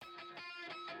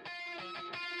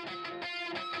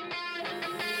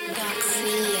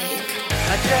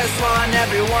just want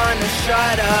everyone to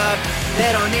shut up.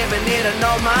 They don't even need to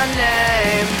know my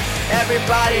name.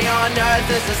 Everybody on earth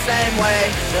is the same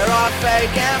way. They're all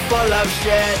fake and full of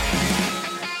shit.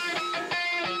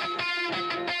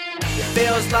 It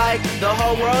feels like the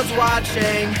whole world's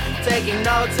watching, taking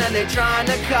notes and they trying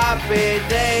to copy.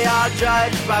 They all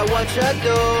judge by what you're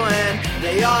doing.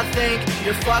 They all think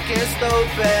you're fucking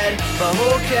stupid, but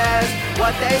who cares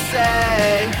what they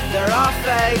say? They're all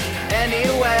fake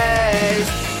anyways.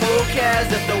 Who cares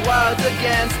if the world's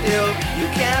against you? You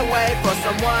can't wait for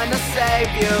someone to save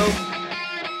you.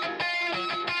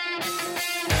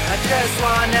 I just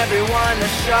want everyone to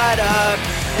shut up.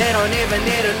 They don't even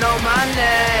need to know my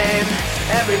name.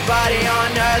 Everybody on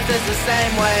earth is the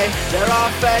same way. They're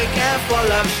all fake and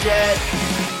full of shit.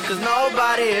 Cause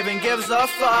nobody even gives a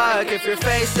fuck if you're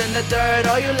facing the dirt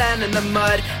or you land in the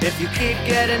mud. If you keep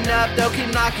getting up, they'll keep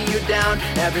knocking you down.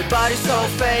 Everybody's so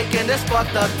fake in this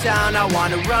fucked up town. I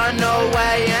wanna run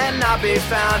away and not be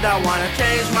found. I wanna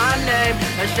change my name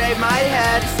and shave my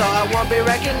head so I won't be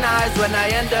recognized when I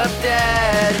end up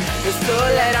dead. It's too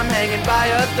late, I'm hanging by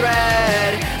a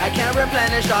thread. I can't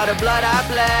replenish all the blood I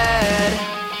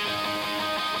bled.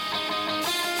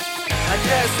 I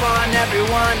just want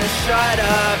everyone to shut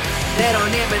up. They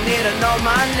don't even need to know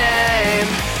my name.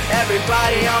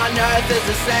 Everybody on earth is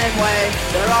the same way.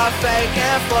 They're all fake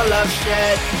and full of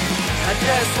shit. I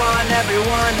just want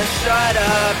everyone to shut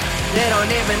up. They don't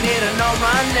even need to know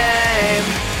my name.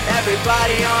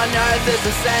 Everybody on earth is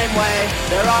the same way.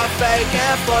 They're all fake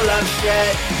and full of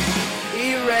shit.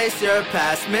 Erase your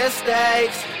past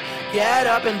mistakes. Get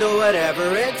up and do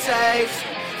whatever it takes.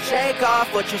 Shake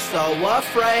off what you're so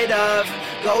afraid of.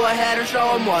 Go ahead and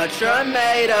show them what you're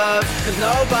made of. Cause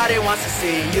nobody wants to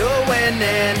see you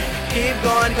winning. Keep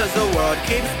going cause the world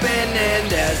keeps spinning.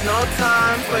 There's no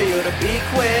time for you to be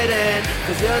quitting,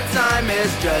 cause your time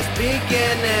is just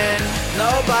beginning.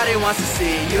 Nobody wants to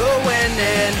see you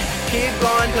winning. Keep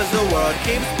going cause the world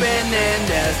keeps spinning.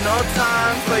 There's no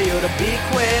time for you to be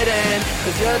quitting,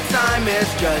 cause your time is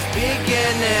just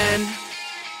beginning.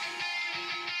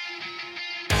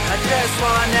 I just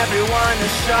want everyone to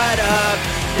shut up.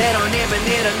 They don't even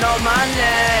need to know my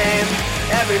name.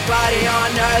 Everybody on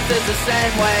earth is the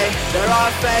same way. They're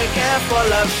all fake and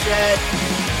full of shit.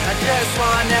 I just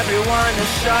want everyone to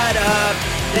shut up.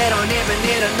 They don't even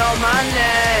need to know my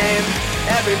name.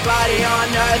 Everybody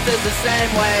on earth is the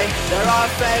same way. They're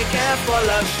all fake and full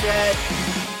of shit.